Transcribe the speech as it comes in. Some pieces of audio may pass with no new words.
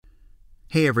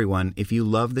Hey everyone, if you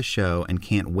love the show and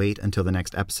can't wait until the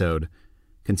next episode,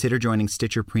 consider joining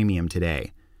Stitcher Premium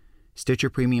today. Stitcher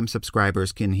Premium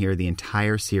subscribers can hear the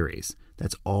entire series.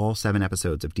 That's all 7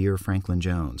 episodes of Dear Franklin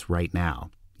Jones right now.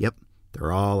 Yep,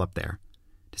 they're all up there.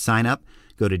 To sign up,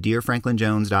 go to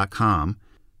dearfranklinjones.com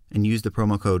and use the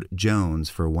promo code JONES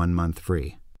for 1 month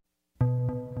free.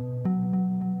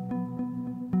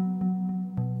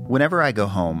 Whenever I go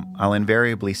home, I'll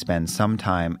invariably spend some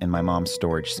time in my mom's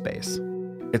storage space.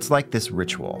 It's like this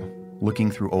ritual, looking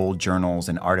through old journals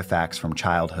and artifacts from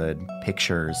childhood,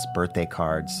 pictures, birthday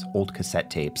cards, old cassette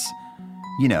tapes.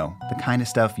 You know, the kind of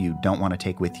stuff you don't want to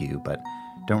take with you, but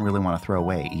don't really want to throw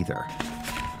away either.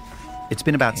 It's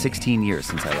been about 16 years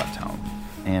since I left home,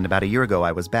 and about a year ago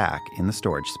I was back in the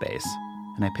storage space,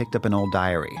 and I picked up an old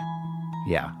diary.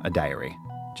 Yeah, a diary.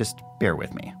 Just bear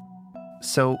with me.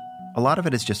 So, a lot of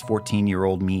it is just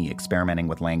 14-year-old me experimenting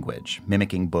with language,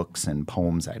 mimicking books and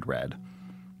poems I'd read.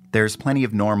 There's plenty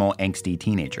of normal angsty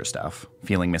teenager stuff,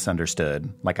 feeling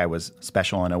misunderstood, like I was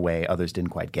special in a way others didn't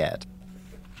quite get.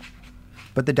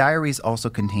 But the diaries also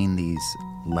contain these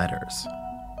letters.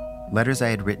 Letters I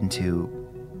had written to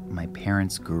my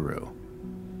parents' guru,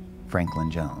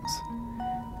 Franklin Jones.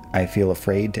 I feel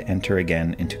afraid to enter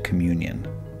again into communion.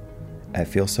 I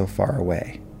feel so far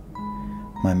away.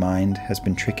 My mind has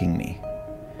been tricking me,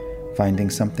 finding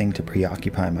something to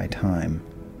preoccupy my time.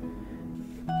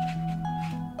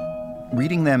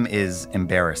 Reading them is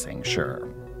embarrassing, sure,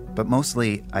 but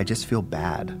mostly I just feel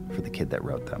bad for the kid that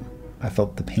wrote them. I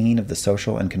felt the pain of the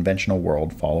social and conventional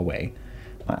world fall away,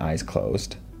 my eyes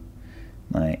closed.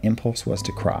 My impulse was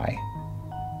to cry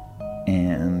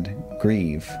and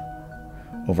grieve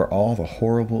over all the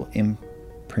horrible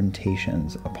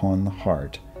imprintations upon the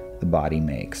heart the body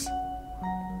makes.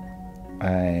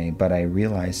 But I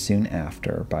realized soon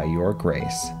after, by your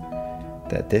grace,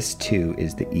 that this too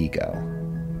is the ego.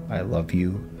 I love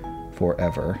you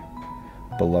forever,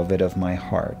 beloved of my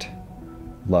heart.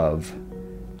 Love,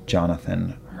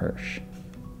 Jonathan Hirsch.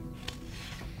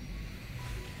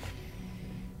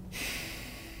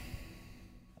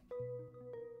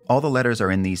 All the letters are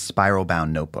in these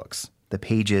spiral-bound notebooks. The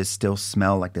pages still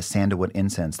smell like the sandalwood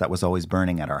incense that was always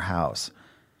burning at our house.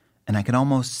 And I can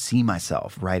almost see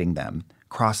myself writing them,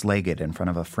 cross-legged in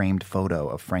front of a framed photo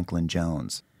of Franklin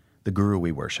Jones, the guru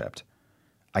we worshipped.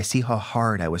 I see how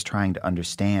hard I was trying to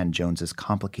understand Jones's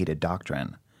complicated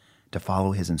doctrine, to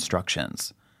follow his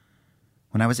instructions.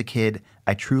 When I was a kid,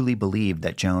 I truly believed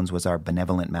that Jones was our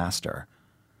benevolent master,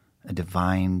 a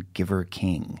divine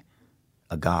giver-king,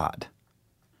 a god.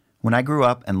 When I grew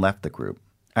up and left the group,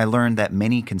 I learned that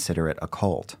many consider it a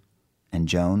cult, and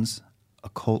Jones, a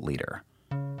cult leader,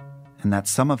 and that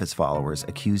some of his followers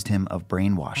accused him of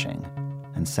brainwashing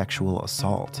and sexual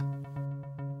assault.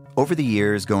 Over the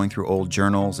years, going through old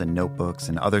journals and notebooks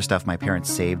and other stuff my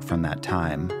parents saved from that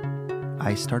time,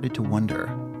 I started to wonder,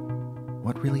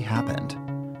 what really happened?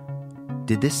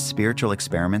 Did this spiritual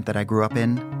experiment that I grew up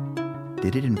in,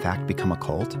 did it in fact become a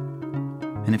cult?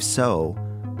 And if so,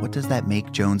 what does that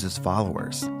make Jones's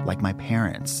followers, like my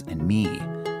parents and me?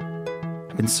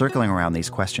 I've been circling around these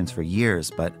questions for years,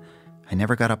 but I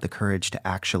never got up the courage to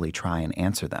actually try and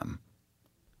answer them.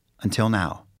 Until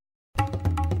now.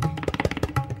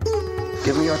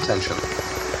 Give me your attention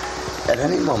at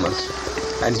any moment,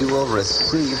 and you will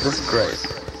receive this grace.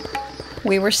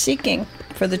 We were seeking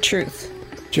for the truth.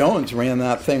 Jones ran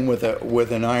that thing with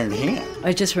an iron hand.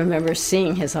 I just remember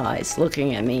seeing his eyes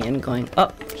looking at me and going,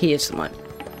 oh, he is the one.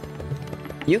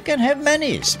 You can have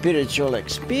many spiritual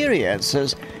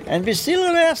experiences and be still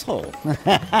an asshole.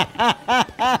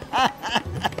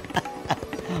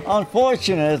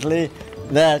 Unfortunately,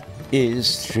 that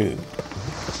is true.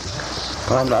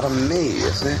 But I'm not a me, you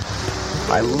see?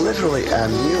 I literally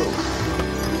am you.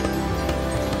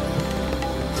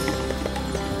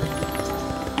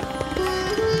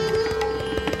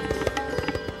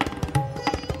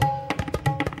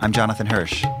 I'm Jonathan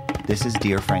Hirsch. This is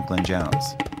Dear Franklin Jones.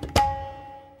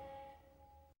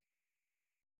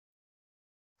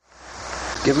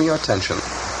 Give me your attention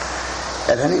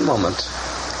at any moment,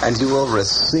 and you will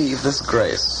receive this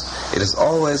grace. It is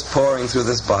always pouring through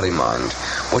this body-mind,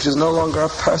 which is no longer a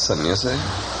person, you see.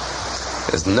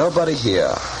 There's nobody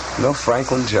here, no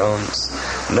Franklin Jones,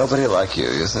 nobody like you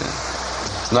see.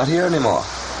 It's not here anymore.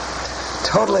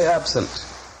 Totally absent.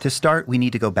 To start, we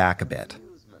need to go back a bit,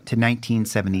 to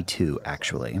 1972,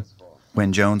 actually,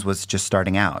 when Jones was just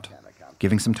starting out,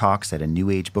 giving some talks at a New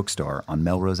Age bookstore on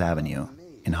Melrose Avenue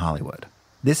in Hollywood.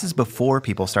 This is before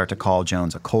people start to call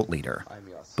Jones a cult leader,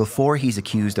 before he's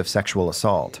accused of sexual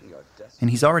assault, and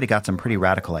he's already got some pretty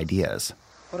radical ideas.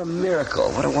 What a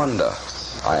miracle, what a wonder.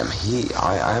 I am he,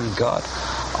 I am God.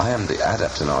 I am the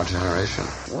adept in our generation.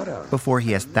 Before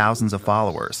he has thousands of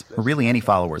followers, or really any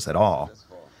followers at all.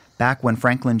 Back when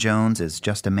Franklin Jones is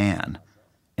just a man,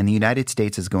 and the United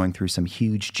States is going through some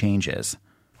huge changes.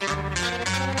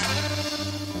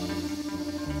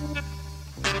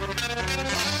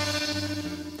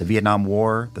 The Vietnam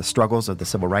War, the struggles of the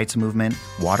Civil Rights Movement,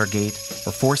 Watergate,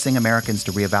 are forcing Americans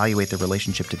to reevaluate their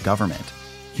relationship to government,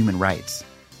 human rights,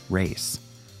 race.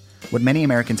 What many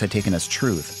Americans had taken as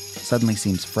truth suddenly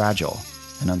seems fragile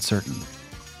and uncertain.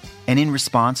 And in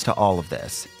response to all of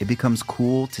this, it becomes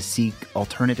cool to seek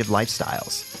alternative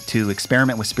lifestyles, to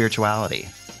experiment with spirituality,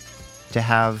 to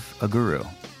have a guru.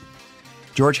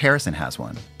 George Harrison has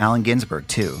one, Allen Ginsberg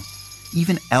too.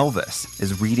 Even Elvis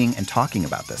is reading and talking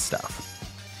about this stuff.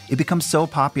 It becomes so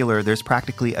popular, there's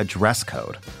practically a dress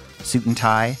code. Suit and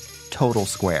tie, total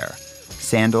square.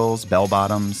 Sandals,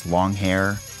 bell-bottoms, long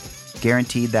hair.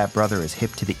 Guaranteed that brother is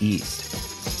hip to the east,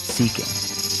 seeking.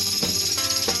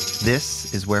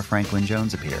 This is where Franklin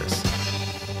Jones appears.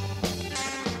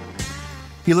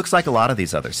 He looks like a lot of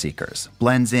these other seekers,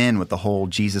 blends in with the whole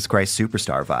Jesus Christ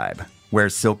Superstar vibe,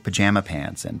 wears silk pajama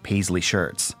pants and paisley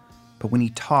shirts. But when he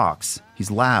talks,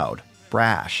 he's loud,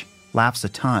 brash, laughs a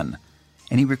ton,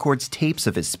 and he records tapes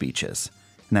of his speeches.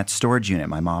 In that storage unit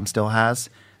my mom still has,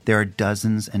 there are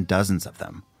dozens and dozens of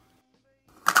them.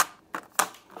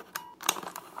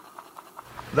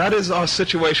 That is our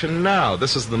situation now.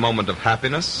 This is the moment of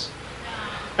happiness.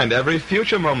 And every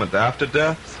future moment after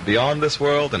death, beyond this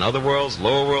world and other worlds,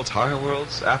 lower worlds, higher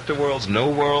worlds, afterworlds, no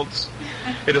worlds,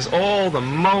 it is all the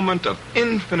moment of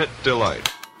infinite delight.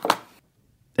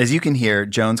 As you can hear,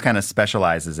 Jones kind of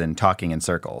specializes in talking in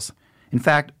circles. In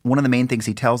fact, one of the main things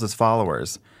he tells his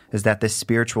followers is that this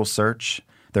spiritual search,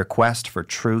 their quest for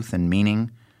truth and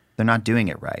meaning, they're not doing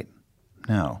it right.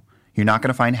 No. You're not going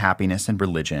to find happiness in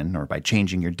religion or by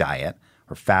changing your diet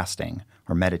or fasting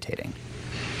or meditating.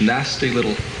 Nasty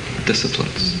little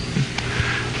disciplines.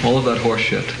 All of that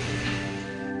horseshit.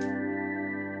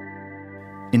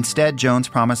 Instead, Jones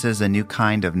promises a new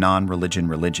kind of non-religion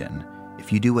religion.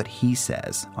 If you do what he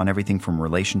says on everything from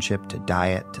relationship to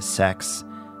diet to sex,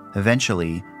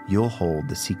 eventually you'll hold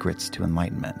the secrets to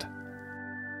enlightenment.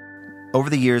 Over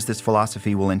the years, this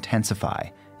philosophy will intensify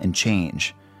and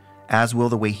change, as will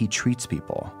the way he treats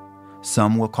people.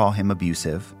 Some will call him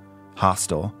abusive,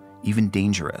 hostile, even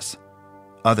dangerous.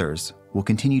 Others will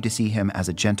continue to see him as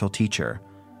a gentle teacher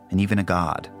and even a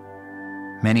god.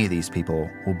 Many of these people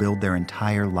will build their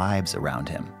entire lives around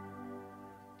him.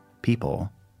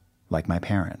 People like my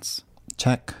parents.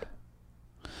 Check.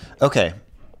 Okay.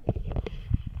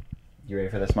 You ready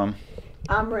for this, Mom?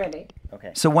 I'm ready.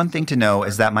 Okay. So one thing to know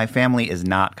is that my family is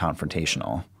not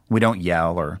confrontational. We don't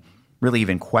yell or really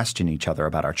even question each other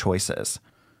about our choices.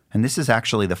 And this is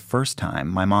actually the first time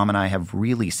my mom and I have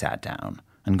really sat down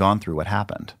and gone through what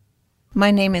happened.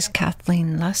 My name is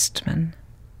Kathleen Lustman.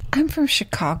 I'm from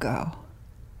Chicago.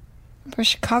 I'm from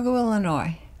Chicago,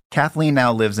 Illinois. Kathleen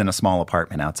now lives in a small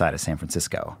apartment outside of San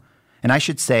Francisco. And I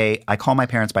should say, I call my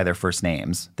parents by their first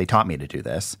names. They taught me to do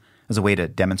this as a way to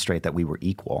demonstrate that we were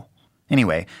equal.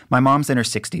 Anyway, my mom's in her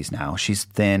 60s now. She's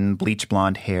thin, bleach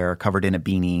blonde hair, covered in a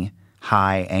beanie,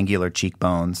 high, angular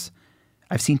cheekbones.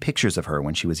 I've seen pictures of her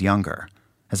when she was younger.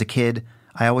 As a kid,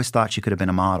 I always thought she could have been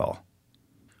a model.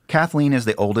 Kathleen is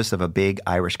the oldest of a big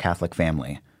Irish Catholic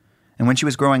family. And when she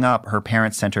was growing up, her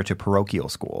parents sent her to parochial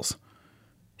schools.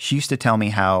 She used to tell me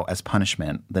how, as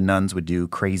punishment, the nuns would do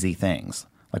crazy things.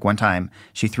 Like one time,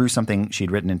 she threw something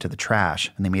she'd written into the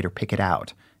trash, and they made her pick it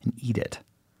out and eat it.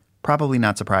 Probably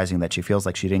not surprising that she feels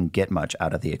like she didn't get much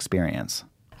out of the experience.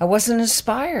 I wasn't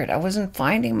inspired. I wasn't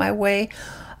finding my way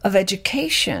of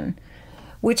education,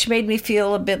 which made me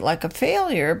feel a bit like a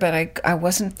failure, but I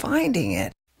wasn't finding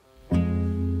it.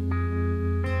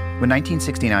 When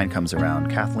 1969 comes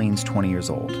around, Kathleen's 20 years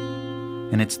old,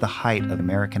 and it's the height of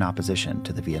American opposition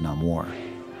to the Vietnam War.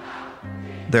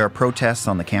 There are protests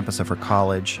on the campus of her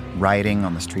college, rioting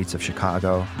on the streets of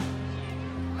Chicago.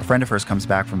 A friend of hers comes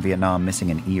back from Vietnam missing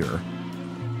an ear.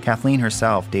 Kathleen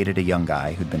herself dated a young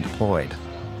guy who'd been deployed.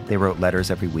 They wrote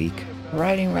letters every week.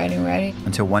 Writing.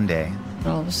 Until one day,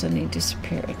 all of a sudden he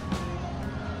disappeared.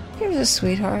 He was a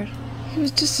sweetheart. He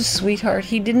was just a sweetheart.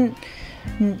 He didn't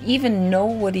even know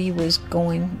what he was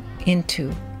going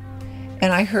into.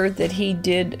 And I heard that he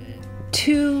did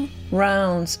 2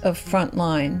 rounds of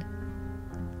frontline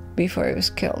before he was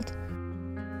killed.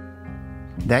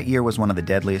 That year was one of the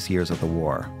deadliest years of the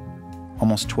war.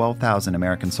 Almost 12,000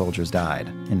 American soldiers died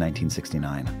in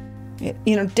 1969.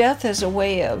 You know, death is a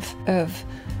way of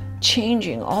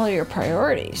changing all your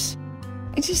priorities.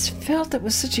 I just felt it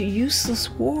was such a useless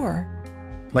war.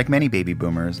 Like many baby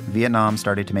boomers, Vietnam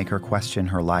started to make her question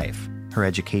her life, her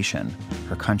education,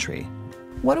 her country.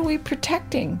 What are we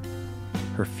protecting?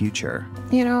 Her future.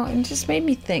 You know, it just made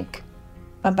me think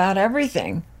about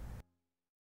everything.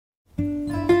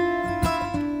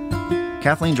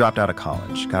 Kathleen dropped out of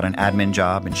college, got an admin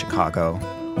job in Chicago.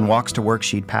 On walks to work,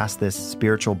 she'd pass this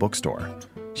spiritual bookstore.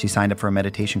 She signed up for a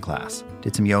meditation class,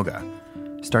 did some yoga,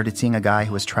 started seeing a guy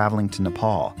who was traveling to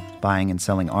Nepal, buying and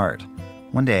selling art.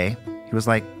 One day, he was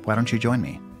like, "Why don't you join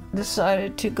me?"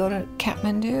 Decided to go to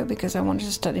Kathmandu because I wanted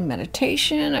to study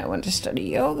meditation, I wanted to study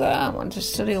yoga, I wanted to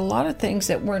study a lot of things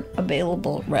that weren't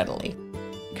available readily.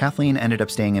 Kathleen ended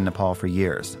up staying in Nepal for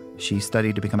years. She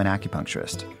studied to become an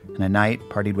acupuncturist, and at night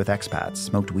partied with expats,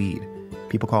 smoked weed.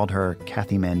 People called her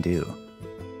Kathy Mandu.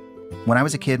 When I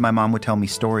was a kid, my mom would tell me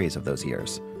stories of those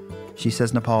years. She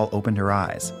says Nepal opened her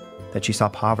eyes, that she saw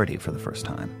poverty for the first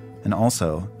time, and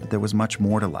also that there was much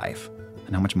more to life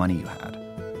and how much money you had.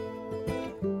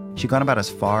 She'd gone about as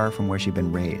far from where she'd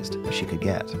been raised as she could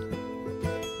get.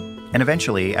 And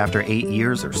eventually, after 8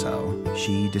 years or so,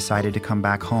 she decided to come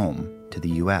back home to the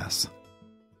U.S.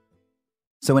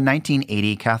 So in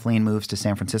 1980, Kathleen moves to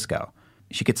San Francisco.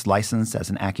 She gets licensed as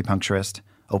an acupuncturist,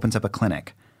 opens up a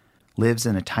clinic, lives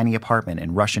in a tiny apartment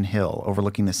in Russian Hill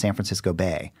overlooking the San Francisco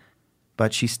Bay.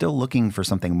 But she's still looking for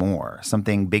something more,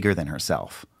 something bigger than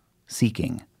herself,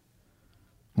 seeking.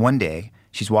 One day,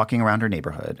 she's walking around her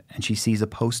neighborhood and she sees a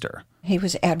poster. He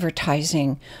was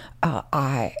advertising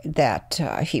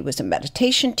that he was a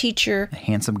meditation teacher. A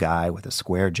handsome guy with a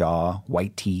square jaw,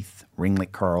 white teeth,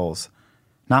 ringlet curls.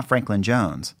 Not Franklin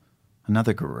Jones,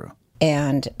 another guru.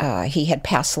 And he had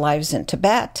past lives in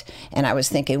Tibet. And I was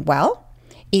thinking, well,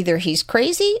 either he's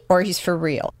crazy or he's for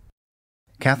real.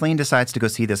 Kathleen decides to go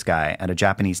see this guy at a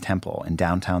Japanese temple in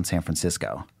downtown San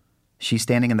Francisco. She's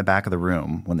standing in the back of the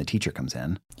room when the teacher comes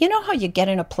in. You know how you get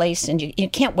in a place and you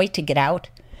can't wait to get out?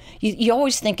 You're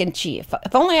always thinking, gee, if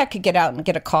only I could get out and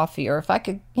get a coffee, or if I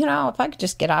could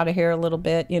just get out of here a little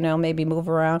bit, maybe move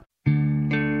around.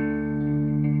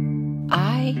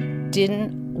 I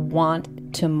didn't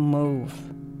want to move.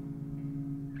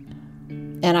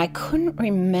 And I couldn't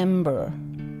remember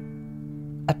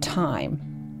a time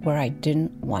where I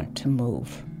didn't want to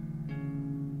move.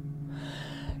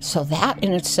 So that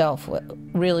in itself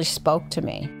really spoke to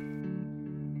me.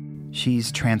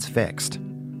 She's transfixed.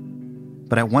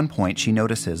 But at one point, she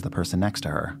notices the person next to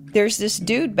her. There's this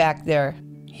dude back there.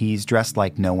 He's dressed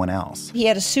like no one else. He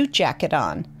had a suit jacket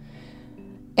on,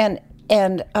 and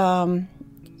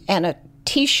a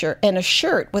T-shirt and a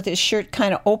shirt with his shirt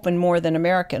kind of open more than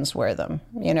Americans wear them.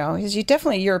 He's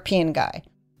definitely a European guy.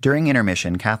 During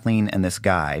intermission, Kathleen and this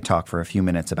guy talk for a few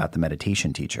minutes about the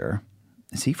meditation teacher.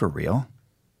 Is he for real?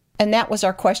 And that was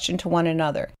our question to one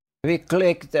another. We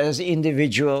clicked as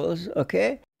individuals,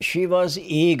 okay? She was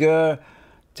eager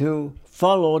to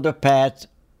follow the path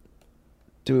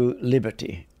to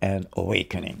liberty and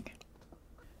awakening.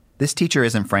 This teacher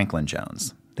isn't Franklin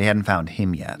Jones. They hadn't found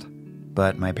him yet.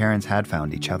 But my parents had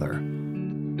found each other.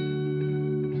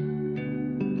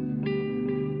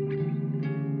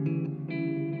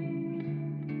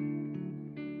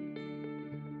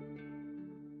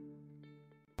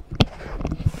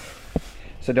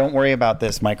 So don't worry about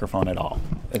this microphone at all.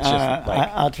 It's just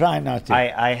I'll try not to.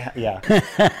 Yeah.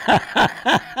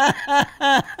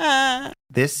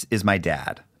 This is my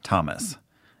dad, Thomas.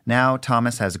 Now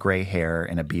Thomas has gray hair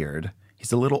and a beard.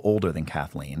 He's a little older than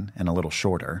Kathleen and a little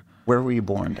shorter. Where were you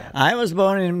born, Dad? I was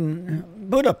born in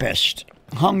Budapest,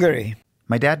 Hungary.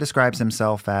 My dad describes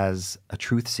himself as a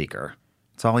truth seeker.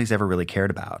 It's all he's ever really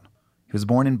cared about. He was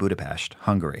born in Budapest,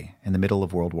 Hungary, in the middle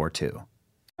of World War II.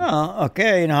 Oh,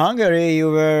 okay. In Hungary, you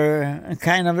were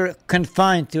kind of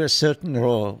confined to a certain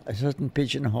role, a certain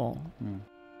pigeonhole.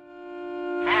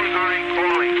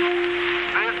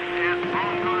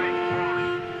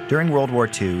 During World War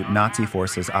II, Nazi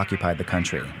forces occupied the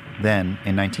country. Then,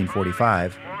 in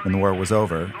 1945, when the war was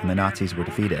over and the Nazis were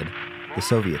defeated, the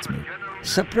Soviets moved.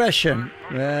 Suppression,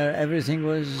 where everything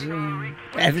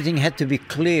had to be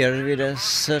clear with a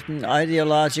certain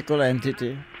ideological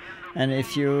entity. And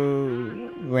if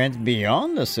you went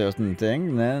beyond a certain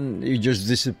thing, then you just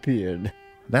disappeared.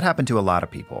 That happened to a lot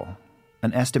of people.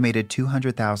 An estimated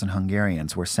 200,000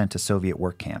 Hungarians were sent to Soviet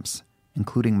work camps,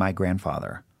 including my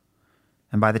grandfather.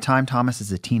 And by the time Thomas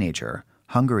is a teenager,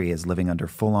 Hungary is living under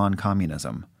full-on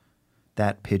communism.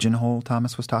 That pigeonhole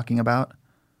Thomas was talking about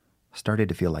started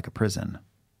to feel like a prison.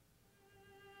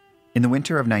 In the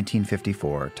winter of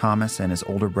 1954, Thomas and his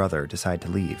older brother decide to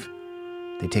leave.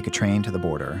 They take a train to the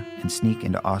border and sneak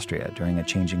into Austria during a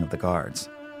changing of the guards.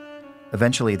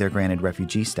 Eventually, they're granted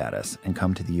refugee status and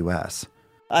come to the U.S.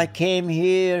 I came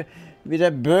here with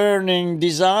a burning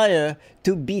desire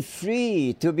to be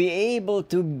free, to be able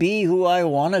to be who I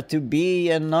wanted to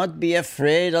be and not be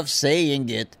afraid of saying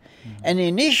it. And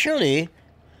initially,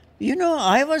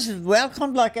 I was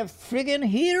welcomed like a friggin'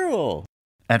 hero.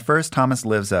 At first, Thomas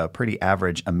lives a pretty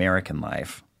average American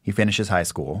life. He finishes high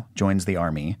school, joins the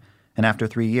Army, and after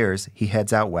 3 years, he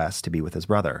heads out west to be with his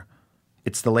brother.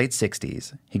 It's the late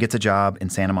 60s. He gets a job in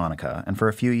Santa Monica, and for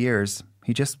a few years,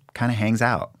 he just kind of hangs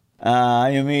out.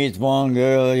 You meet one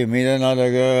girl, you meet another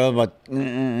girl, but...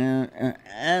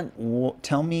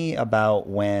 Tell me about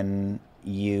when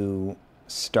you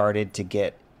started to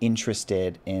get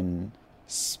interested in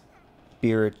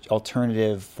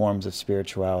alternative forms of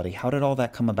spirituality. How did all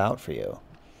that come about for you?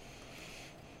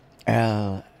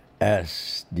 LSD.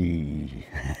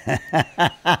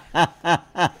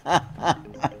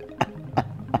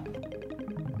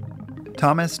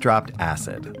 Thomas dropped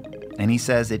acid, and he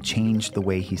says it changed the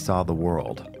way he saw the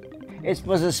world. It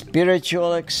was a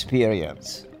spiritual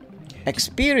experience.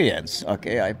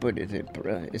 Okay, I put it,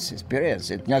 it's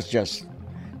experience. It's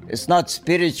not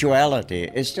spirituality,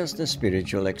 it's just a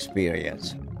spiritual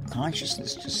experience.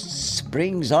 Consciousness just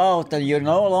springs out and you're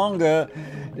no longer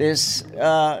this,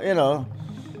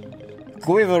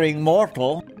 quivering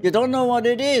mortal. You don't know what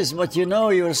it is, but you know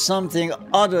you're something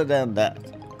other than that.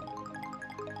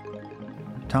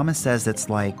 Thomas says it's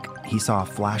like he saw a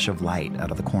flash of light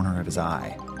out of the corner of his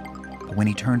eye. But when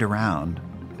he turned around,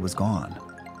 it was gone.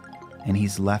 And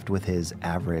he's left with his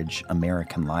average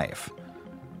American life.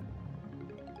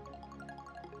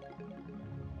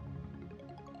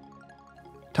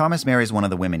 Thomas marries one of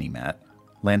the women he met,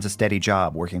 lands a steady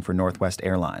job working for Northwest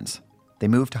Airlines. They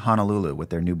move to Honolulu with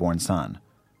their newborn son.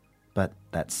 But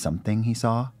that something he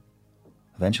saw,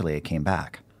 eventually it came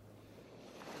back.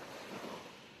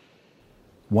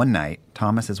 One night,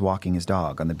 Thomas is walking his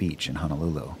dog on the beach in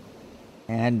Honolulu.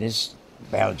 And this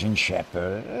Belgian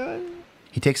Shepherd...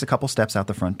 He takes a couple steps out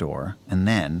the front door, and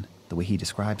then, the way he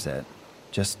describes it,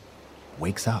 just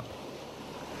wakes up.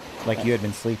 Like you had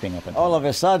been sleeping up until... All of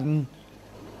a sudden,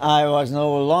 I was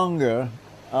no longer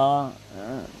the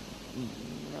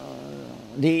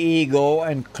ego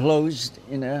enclosed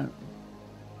in a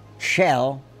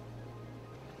shell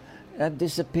that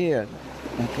disappeared.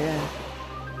 Okay?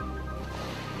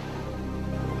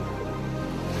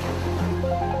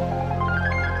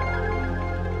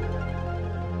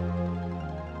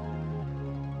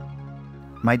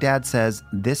 My dad says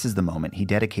this is the moment he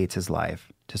dedicates his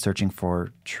life to searching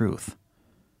for truth.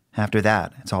 After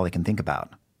that, it's all he can think about,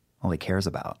 all he cares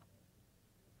about.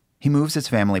 He moves his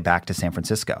family back to San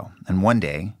Francisco, and one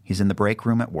day he's in the break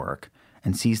room at work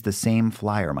and sees the same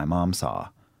flyer my mom saw,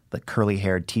 the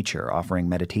curly-haired teacher offering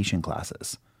meditation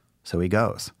classes. So he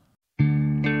goes.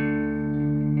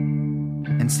 And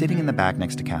sitting in the back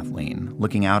next to Kathleen,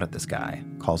 looking out at this guy,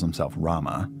 calls himself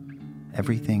Rama,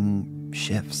 everything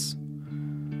shifts.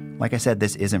 Like I said,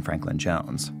 this isn't Franklin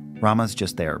Jones. Rama's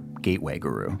just their gateway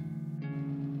guru.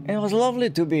 It was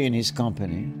lovely to be in his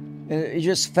company. It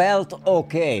just felt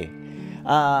okay.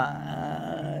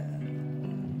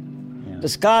 The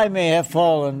sky may have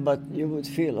fallen, but you would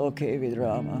feel okay with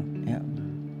Rama. Yeah.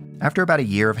 After about a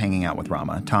year of hanging out with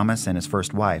Rama, Thomas and his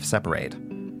first wife separate.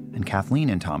 And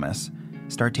Kathleen and Thomas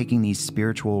start taking these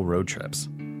spiritual road trips.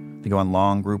 They go on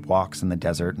long group walks in the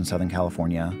desert in Southern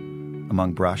California,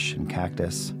 among brush and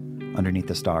cactus, underneath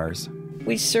the stars.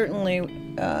 We certainly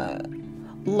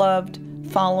loved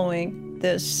following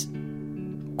this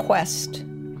quest.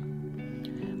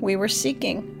 We were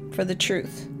seeking for the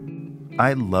truth.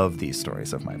 I love these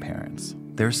stories of my parents.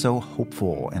 They're so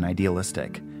hopeful and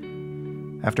idealistic.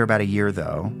 After about a year,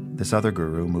 though, this other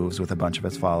guru moves with a bunch of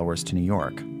his followers to New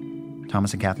York.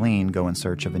 Thomas and Kathleen go in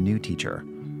search of a new teacher.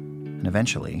 And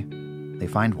eventually, they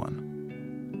find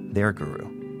one. Their guru,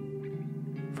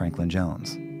 Franklin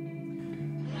Jones.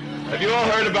 Have you all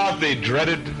heard about the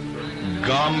dreaded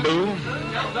Gombu?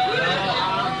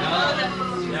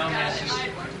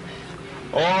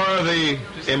 Or the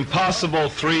impossible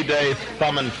 3-day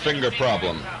thumb and finger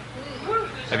problem?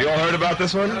 Have you all heard about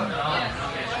this one?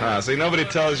 See, nobody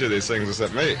tells you these things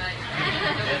except me.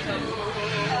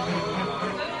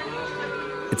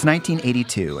 It's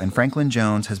 1982, and Franklin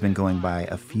Jones has been going by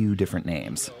a few different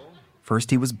names.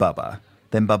 First he was Bubba,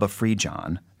 then Bubba Free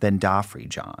John, then Da Free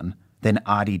John, then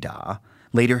Adi Da.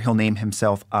 Later he'll name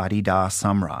himself Adi Da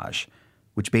Samraj,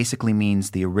 which basically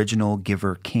means the original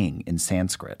giver king in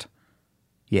Sanskrit.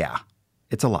 Yeah,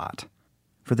 it's a lot.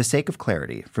 For the sake of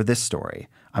clarity, for this story,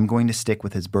 I'm going to stick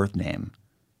with his birth name,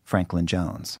 Franklin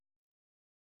Jones.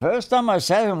 First time I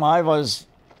saw him, I was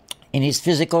In his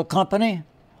physical company?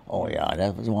 Oh, yeah,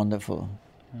 that was wonderful.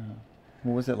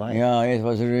 What was it like? Yeah, it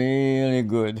was really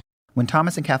good. When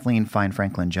Thomas and Kathleen find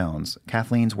Franklin Jones,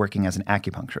 Kathleen's working as an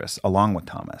acupuncturist along with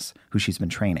Thomas, who she's been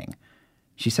training.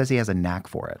 She says he has a knack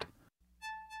for it.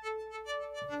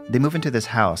 They move into this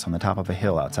house on the top of a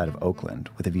hill outside of Oakland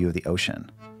with a view of the ocean.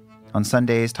 On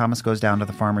Sundays, Thomas goes down to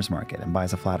the farmer's market and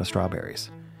buys a flat of strawberries.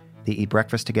 They eat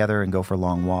breakfast together and go for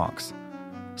long walks.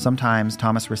 Sometimes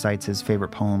Thomas recites his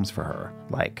favorite poems for her,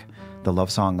 like The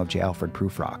Love Song of J. Alfred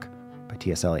Prufrock by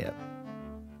T.S. Eliot.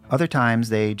 Other times,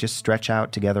 they just stretch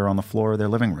out together on the floor of their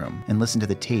living room and listen to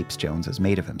the tapes Jones has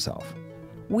made of himself.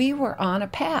 We were on a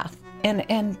path,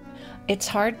 and it's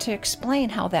hard to explain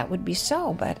how that would be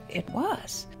so, but it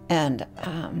was. And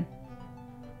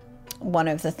one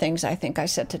of the things I think I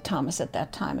said to Thomas at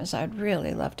that time is, I'd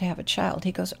really love to have a child.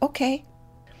 He goes, okay.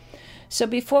 So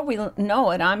before we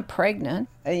know it, I'm pregnant,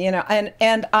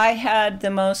 and I had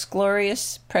the most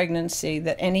glorious pregnancy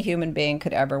that any human being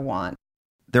could ever want.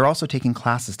 They're also taking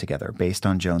classes together based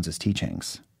on Jones's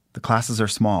teachings. The classes are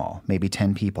small, maybe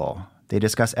 10 people. They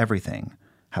discuss everything: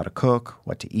 how to cook,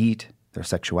 what to eat, their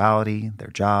sexuality, their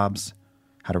jobs,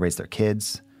 how to raise their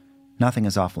kids. Nothing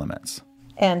is off limits.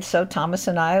 And so Thomas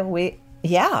and I, we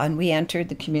entered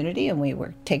the community and we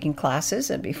were taking classes,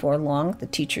 and before long, the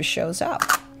teacher shows up.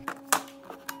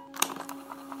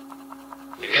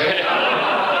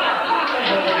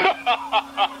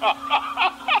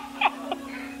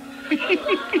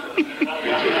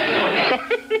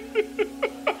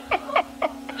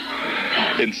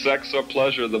 In sex or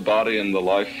pleasure, the body and the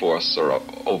life force are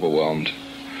overwhelmed.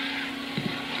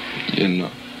 In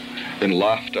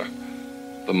laughter,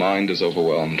 the mind is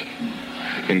overwhelmed.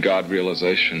 In God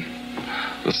realization,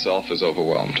 the self is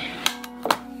overwhelmed.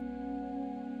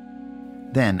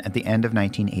 Then, at the end of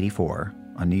 1984,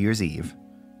 on New Year's Eve,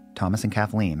 Thomas and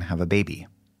Kathleen have a baby.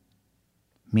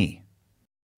 Me.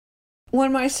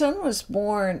 When my son was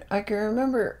born, I can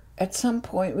remember at some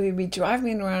point we'd be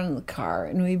driving around in the car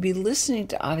and we'd be listening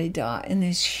to Adida, and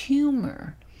his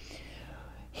humor,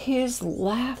 his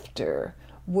laughter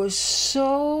was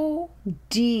so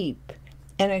deep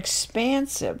and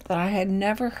expansive that I had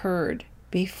never heard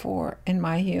before in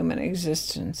my human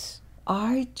existence.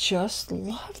 I just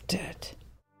loved it.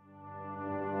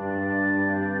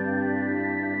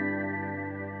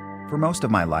 For most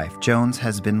of my life, Jones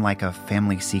has been like a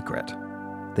family secret.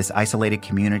 This isolated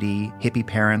community, hippie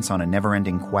parents on a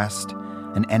never-ending quest,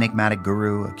 an enigmatic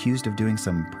guru accused of doing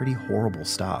some pretty horrible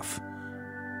stuff.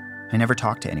 I never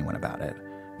talked to anyone about it,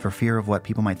 for fear of what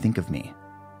people might think of me,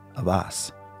 of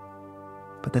us.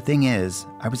 But the thing is,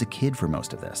 I was a kid for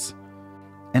most of this.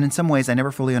 And in some ways, I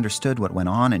never fully understood what went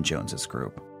on in Jones's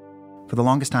group. For the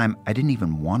longest time, I didn't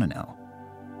even want to know.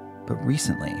 But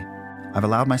recently, I've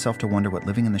allowed myself to wonder what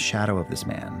living in the shadow of this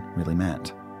man really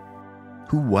meant.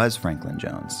 Who was Franklin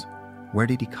Jones? Where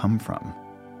did he come from?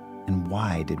 And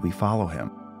why did we follow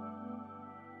him?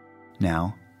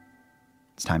 Now,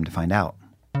 it's time to find out.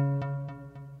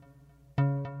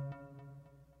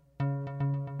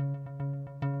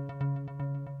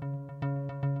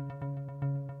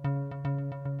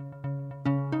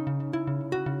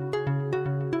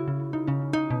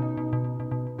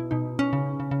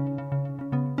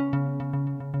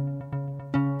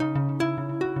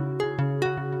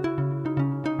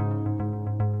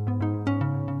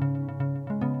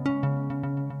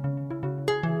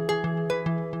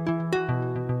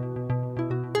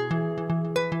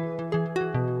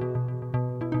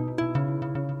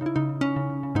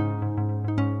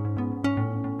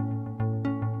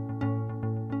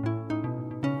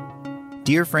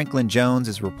 Dear Franklin Jones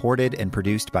is reported and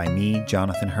produced by me,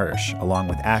 Jonathan Hirsch, along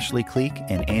with Ashley Cleek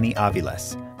and Annie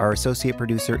Aviles. Our associate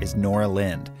producer is Nora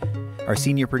Lind. Our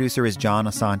senior producer is John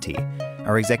Asante.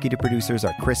 Our executive producers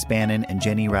are Chris Bannon and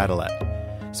Jenny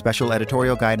Radelet. Special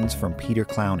editorial guidance from Peter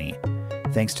Clowney.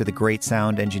 Thanks to the great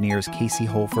sound engineers Casey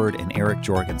Holford and Eric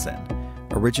Jorgensen.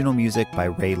 Original music by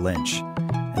Ray Lynch.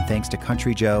 And thanks to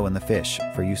Country Joe and the Fish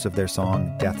for use of their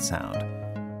song Death Sound.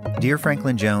 Dear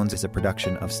Franklin Jones is a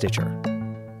production of Stitcher.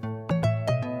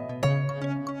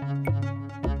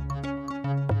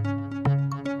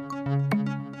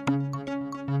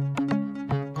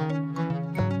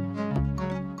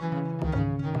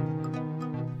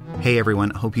 Hey everyone,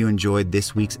 hope you enjoyed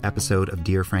this week's episode of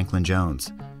Dear Franklin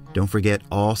Jones. Don't forget,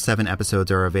 all 7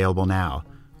 episodes are available now,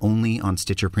 only on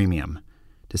Stitcher Premium.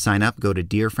 To sign up, go to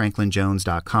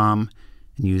dearfranklinjones.com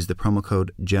and use the promo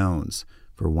code JONES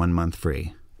for 1 month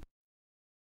free.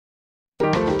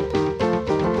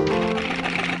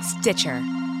 Stitcher.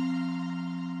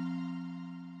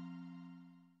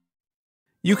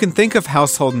 You can think of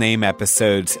household name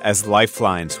episodes as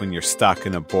lifelines when you're stuck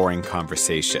in a boring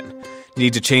conversation.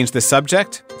 Need to change the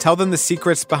subject? Tell them the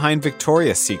secrets behind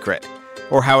Victoria's Secret,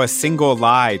 or how a single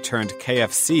lie turned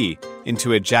KFC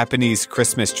into a Japanese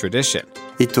Christmas tradition.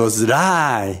 It was a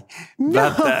lie,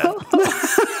 but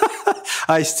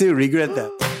I still regret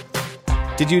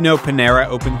that. Did you know Panera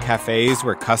opened cafes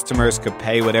where customers could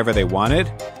pay whatever they wanted?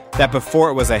 That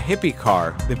before it was a hippie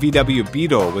car, the VW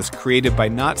Beetle was created by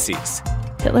Nazis.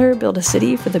 Hitler built a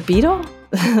city for the Beetle?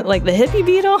 Like the hippie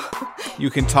Beetle?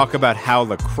 You can talk about how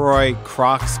LaCroix,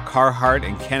 Crocs, Carhartt,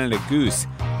 and Canada Goose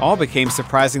all became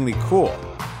surprisingly cool.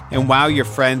 And wow your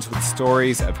friends with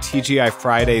stories of TGI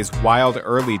Friday's wild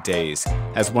early days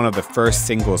as one of the first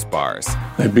singles bars.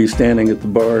 I'd be standing at the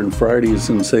bar on Fridays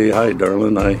and say, "Hi,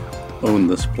 darling, I own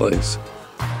this place."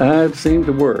 It seemed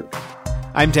to work.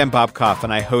 I'm Dan Bobkoff,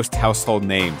 and I host Household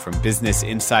Name from Business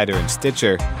Insider and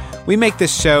Stitcher. We make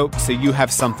this show so you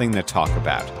have something to talk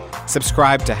about.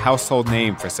 Subscribe to Household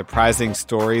Name for surprising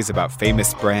stories about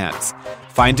famous brands.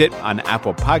 Find it on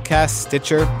Apple Podcasts,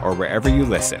 Stitcher, or wherever you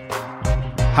listen.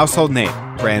 Household Name,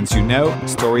 brands you know,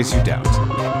 stories you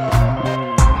don't.